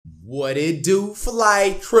What it do,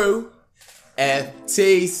 flight crew?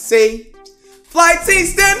 FTC. Flight team,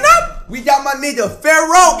 stand up! We got my nigga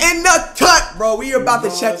Pharaoh in the cut, bro. We are about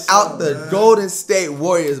to check out the Golden State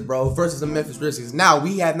Warriors, bro, versus the Memphis Grizzlies. Now,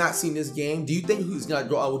 we have not seen this game. Do you think who's gonna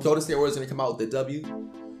go? Golden State Warriors gonna come out with the W?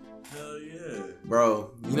 Hell yeah,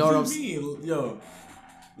 bro. You know what I'm saying? Yo,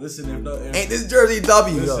 listen, ain't this jersey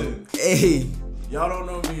W though? Hey. Y'all don't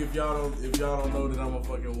know me if y'all don't know that I'm a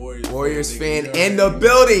fucking Warriors fan in the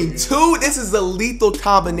building. This is a lethal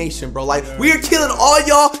combination, bro. Like, we are killing all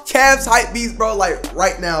y'all Cavs hype beats, bro. Like,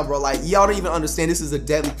 right now, bro. Like, y'all don't even understand. This is a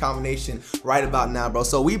deadly combination right about now, bro.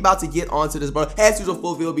 So we about to get onto this, bro. As usual,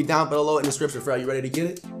 full video will be down below in the description. Fred, you ready to get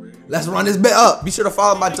it? Let's run this bit up. Be sure to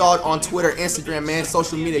follow my dog on Twitter, Instagram, man,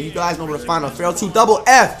 social media. You guys know where to find him.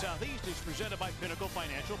 Pharaoh2FF.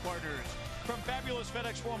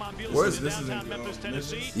 Where's this in Memphis,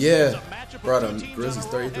 Tennessee? Yeah, bro, the Grizzlies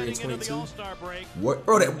 33 and 22. What,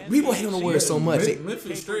 bro? That people hate on the Warriors so much.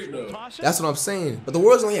 Memphis straight though. That's what I'm saying. But the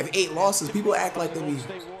Warriors only have 8 losses. People act like they be.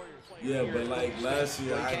 Yeah, but like last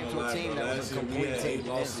year, I ain't gonna lie, bro. Last year we had 8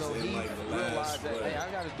 losses in like the last,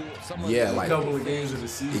 yeah, like a couple of games of the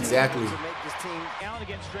season. Exactly. I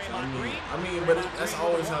mean, but that's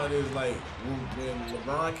always how it is. Like when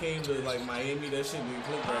LeBron came to like Miami, that shit didn't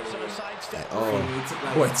click right away. Oh,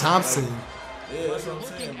 boy, Thompson. Yeah, that's what I'm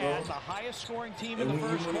saying, bro. And when you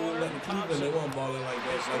went to Cleveland, they weren't balling like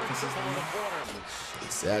that, like consistently.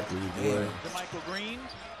 Exactly, boy.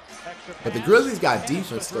 But the Grizzlies got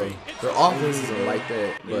defense though. Their offense isn't like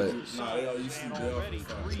that. But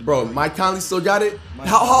bro, Mike Conley still got it.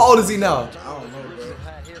 How old is he now? I don't know, bro.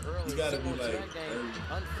 He gotta be like.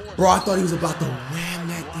 Bro, I thought he was about to wham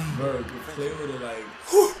that thing. Bro, Clay would have like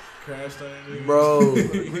crashed on him. Bro.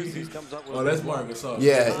 Oh, that's Marcus.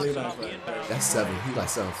 Yeah. That's 7. He's like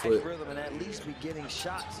 7 foot.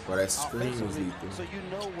 Bro, that screen was lethal.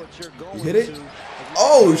 You hit it?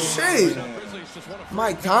 Oh shit!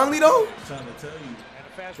 Mike Conley though?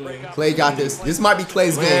 Clay got this. This might be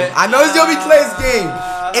Clay's game. I know it's gonna be Clay's game.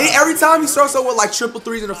 And every time he starts out with like triple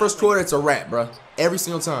threes in the first quarter, it's a wrap, bro. Every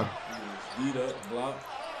single time. Beat up, block.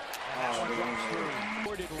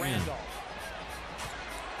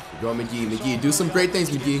 Go McGee. McGee, do some great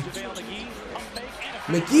things, McGee.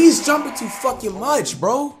 McGee's jumping too fucking much,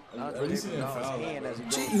 bro.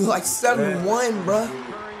 Gee, you like 7-1, bro.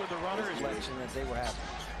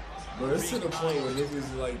 But it's to the point where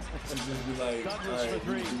niggas like just be like, alright,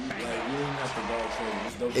 we don't have to ball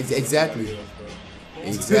trade. Exactly.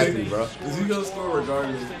 Exactly, bro. Because he gonna score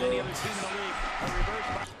regardless, bro.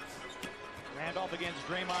 Randolph against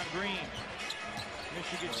Draymond Green.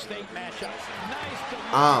 Michigan State matchup. Nice.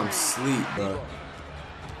 I'm sleep, bro.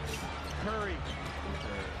 Curry.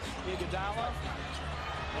 Iguodala.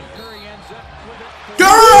 And Curry ends up with it.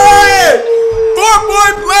 Curry!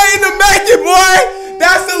 4-point play in the making, boy.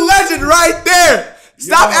 That's a legend right there.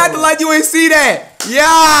 Stop acting like you ain't see that.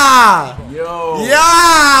 Yeah. Yo.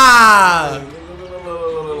 Yeah.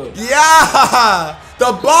 Yeah.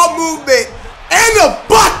 The ball movement and the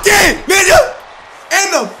bucket, nigga.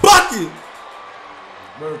 And the bucket.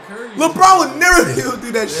 Bro, Curry. LeBron would never be able to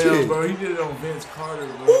do that shit. Bro, he did it on Vince Carter,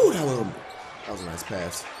 bro. Ooh, that was a nice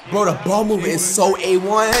pass. Bro, the ball movement is so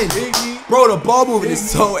A1. Bro, the ball movement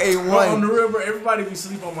is so A1. Bro, on the river, everybody be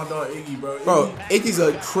sleep on my dog Iggy, bro. Bro, Iggy's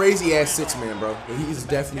a crazy ass 6-man, bro. But he's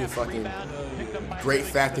definitely a fucking great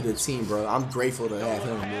factor to the team, bro. I'm grateful to have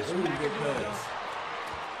him.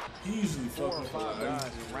 He usually fucking fire.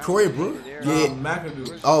 Corey Brewer? Yeah.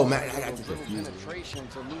 McAdoo. Oh, man, I got you confused.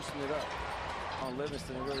 On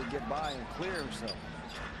Livingston to really get by and clear himself.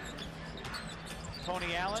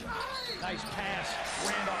 Tony Allen, nice pass.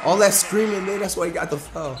 Randolph. All that screaming, man, that's why he got the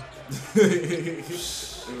foul. There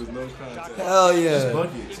was no contact. Hell yeah.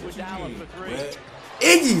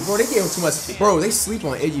 Iggy, bro, they gave him too much. Bro, they sleep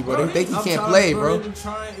on Iggy, bro. They think he can't play, bro.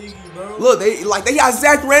 Look, they got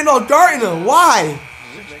Zach Randolph guarding him. Why?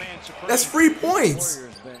 That's free points.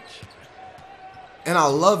 And I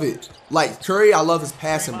love it. Like, Curry, I love his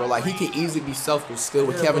passing, bro. Like, he can easily be selfish still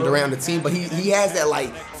with Kevin Durant on the team, but he has that,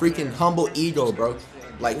 like, freaking humble ego, bro.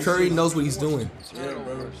 Like, Curry knows what he's doing.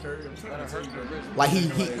 Like,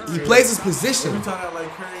 he plays his position.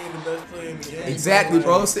 Exactly,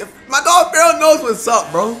 bro. My dog Pharaoh knows what's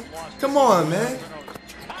up, bro. Come on, man.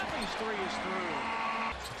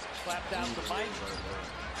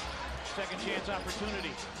 Second chance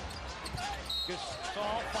opportunity.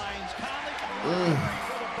 Gasol finds Conley.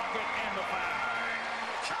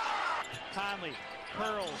 Conley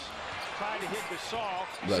curls, tried to hit Gasol,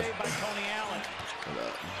 saved by Tony Allen.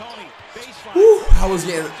 Tony, baseline. I was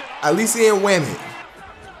getting, at least he didn't win it.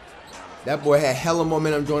 That boy had hella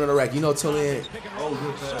momentum joining the rack. You know, Tony. Oh,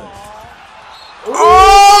 good pass.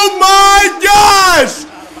 Oh my gosh!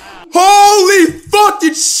 Holy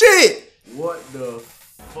fucking shit! What the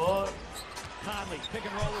fuck? Conley, pick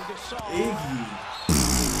and roll with Gasol. Iggy.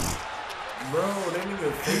 Bro, that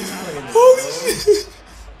nigga face planted. Holy shit!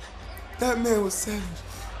 That man was savage.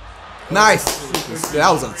 Nice.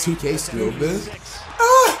 That was a 2K skill, man.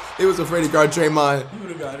 Ah, he was afraid to guard Draymond. He would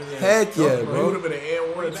have got it. Heck yeah, He bro. would have been an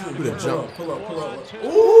and one too. He would have jumped. Pull up.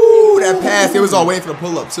 Ooh, that pass. It was all waiting for the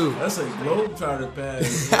pull up too. That's a globetrotter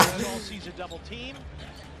pass. Gasol sees a double team.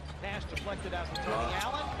 Pass deflected out to Tony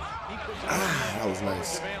Allen. He puts it That was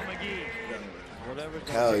nice. JaVale McGee. Whatever's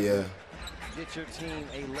gonna Hell yeah. get your team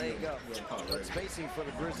a leg up. But spacing for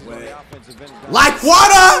the Grizzlies on the offensive end. Like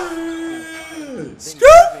water!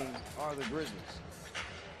 Thanksgiving are the Grizzlies.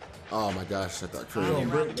 Oh my gosh, I thought Curry.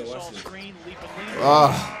 Around the Gasol screen, leap and lead.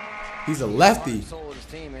 Oh, he's a lefty. Soul of his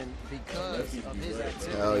team, and because of his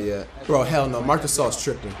activity. Hell yeah. Bro, hell no. Marc Gasol's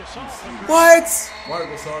tripping. What? Marc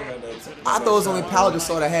Gasol got that. I thought it was only Pau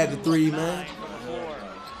Gasol that had the 3, man.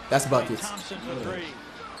 That's buckets. Thompson for 3.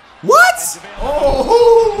 What?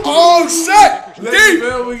 Oh, Oh, shit! Deep!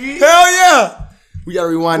 JaVale McGee. Hell yeah! We gotta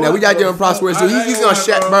rewind that. We gotta give him props where it's due. He's on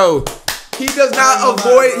Shaq, bro. He does not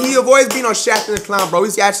avoid. He avoids being on Shaq and the Clown, bro.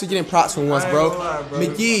 He's actually getting props from once, bro.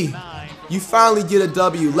 McGee, you finally get a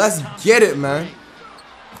W. Let's get it, man.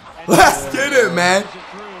 Let's get it, man.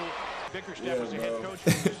 Bickerstaff was the head coach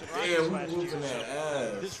for Houston Damn, Rockets we last year. whooping that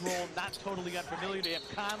ass. This role not totally unfamiliar to him.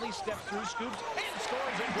 Conley steps through, scoops, and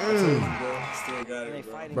scores. Still got it,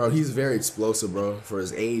 bro. Bro, he's very explosive, bro. For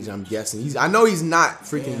his age, I'm guessing. I know he's not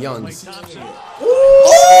freaking young. Thompson. Ooh!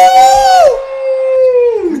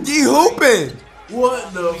 McGee hooping.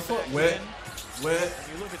 What the fuck? Wet.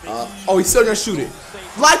 Oh, he's still gonna shoot it.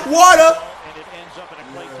 Like water. And it ends up in a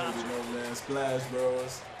Klay Thompson. No, man. Splash,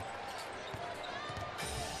 bros.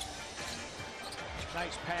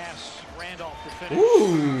 Nice pass. Randolph to finish.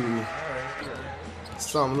 Ooh.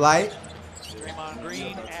 Something light. Draymond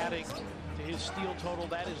Green adding to his steal total.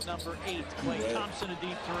 That is number 8. Klay Thompson a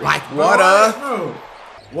deep 3. Like water. Bro,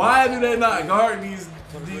 why do they not guard these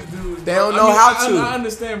dudes? They don't know how to. I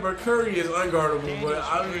understand, but Curry is unguardable, but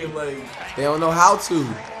I mean, like, They don't know how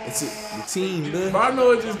to. It's the team, man. but I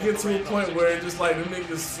know it just gets to a point where it just like the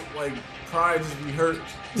niggas like pride just be hurt.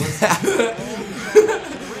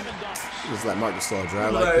 Just like Marc Gasol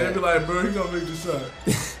drive Like, like they be that. like, bro, he gonna make the shot.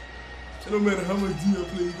 It don't matter how much D I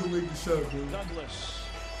play, he gonna make the shot, bro. Douglas.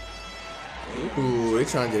 Ooh, they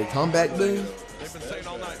trying to get a comeback, man. They've been saying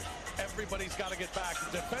all night, everybody's got to get back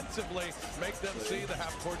defensively, make them see the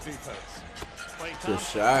half-court defense. Klay Good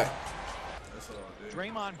Thompson. shot.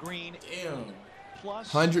 Draymond Green Damn.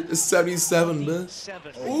 plus 177, man.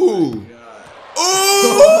 7. Ooh. Ooh.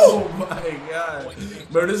 Oh my god.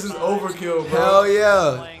 Bro, this is overkill, bro. Hell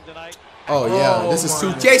yeah. Playing tonight. Oh yeah, this is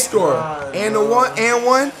 2K score. God, And the bro.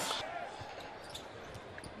 one.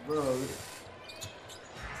 Bro,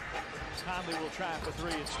 Conley will try for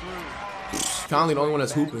 3. It's through. Conley the only one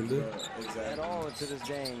that's hooping, dude. Add all into this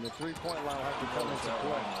game. The three-point line will have to come into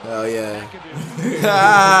play. Hell yeah.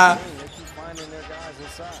 McAdoo, They keep finding their guys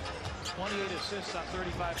inside. 28 assists on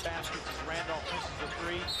 35 baskets as Randolph misses the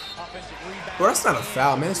 3. Offensive rebound. Bro, that's not a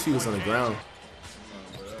foul, man. His feet was on the ground.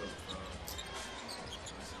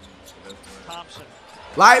 Thompson.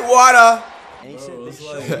 Light water. And he said it's this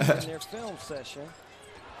like- shows in their film session.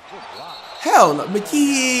 Good block. Hell no.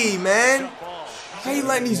 McGee, man. Ball. How you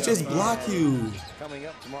letting these just block you? Coming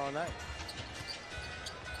up tomorrow night.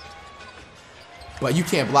 But you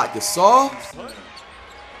can't block Gasol? Rebound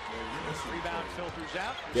filters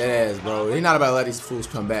out. That ass, bro. They not about to let these fools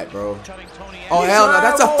come back, bro. Cutting Tony Oh, Allen. hell no.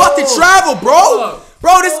 That's a Travel. fucking travel, bro.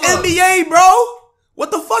 Bro, this Hold up. NBA, bro.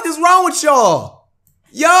 What the fuck is wrong with y'all?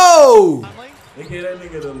 Yo. Conley. they gave that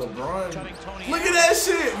nigga the LeBron. Cutting Tony Look Allen. at that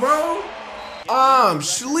shit, bro.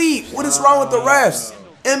 Sleep. What is wrong with the refs?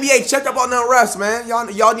 NBA, check up on them refs, man. Y'all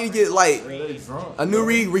need to get like They drunk. a new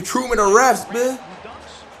recruitment of refs, man.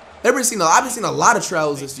 I've been seeing a lot of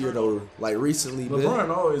travels this year though, like recently, man.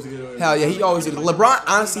 LeBron always get away. Hell yeah, he always did. LeBron,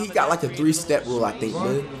 honestly, he got like a 3-step rule, I think,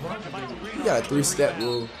 man. He got a 3-step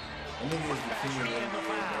rule.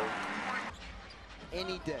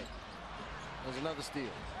 Any day. There's another steal.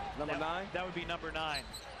 Number 9. That would be number 9.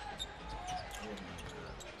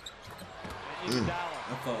 I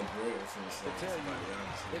thought Greg was gonna say To tell you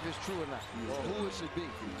if it's true or not, or who it should be.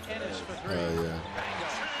 Ennis for 3. Hell yeah. Bingo.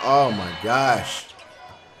 Oh my gosh.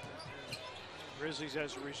 Grizzlies,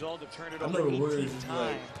 as a result, have turned it I over know the 18 Warriors is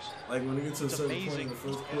times. like when they get to a It's certain point in amazing. the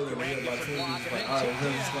first quarter, we had about 10 minutes. Like, all right,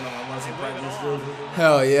 we're just gonna run some practice drills.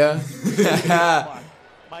 Hell yeah.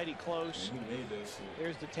 mighty close. He made that shit.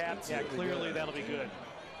 There's the tap. Yeah, clearly that'll be good.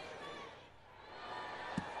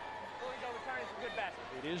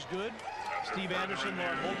 It is good. Steve Anderson,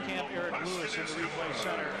 Lauren Holtkamp, Eric Lewis in the replay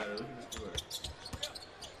center.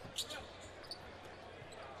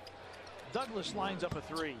 Douglas lines up a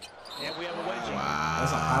three, and we have a wedge. Wow.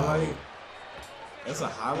 That's a highlight. That's a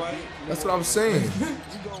highlight. That's what I'm saying. You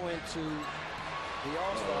go into the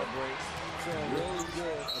All-Star break feeling really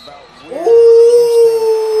good about where Ooh.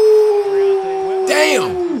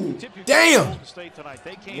 Damn. Damn. What?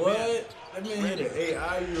 That man hit an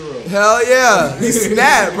AI Euro. Hell yeah. He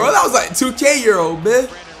snapped, bro. That was like 2K Euro, man.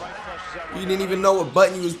 You didn't even know what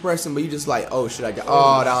button you was pressing, but you just like, oh shit, I got.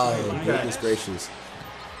 Oh, no. Goodness gracious.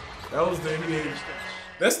 That was the NBA.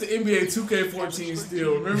 That's the NBA 2K14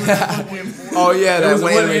 still. Remember that fucking? Oh yeah, that was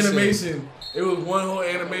one one animation. animation. It was one whole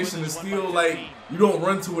animation. It's still like you don't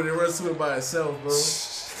run to it; it runs to it by itself, bro.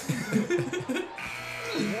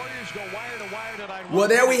 Well,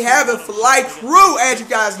 there we have it, Fly Crew. As you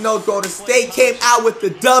guys know, Golden State came out with the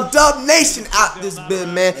Dub Nation out this bit,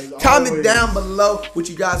 man. Comment down below what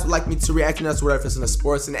you guys would like me to react to, that's whatever it's in the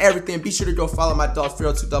sports and everything. Be sure to go follow my dog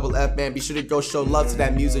Pharaoh2FF, man. Be sure to go show love to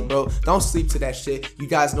that music, bro. Don't sleep to that shit. You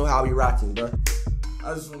guys know how we rocking, bro.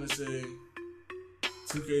 I just want to say,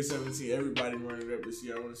 2K17, everybody running up this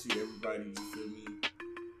year. I want to see everybody, you feel me,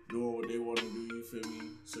 doing what they want to do, you feel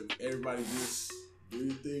me. So everybody just do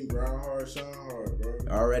your thing, grind hard, shine hard, bro.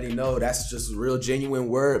 I already know, that's just a real genuine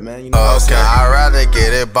word, man. You know okay, I'd rather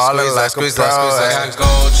get it ballin' like squeeze that. I got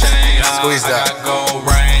gold chain, squeeze that. I got gold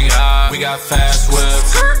ring, we got fast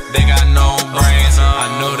whips, they got no brains.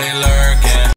 I know they learn.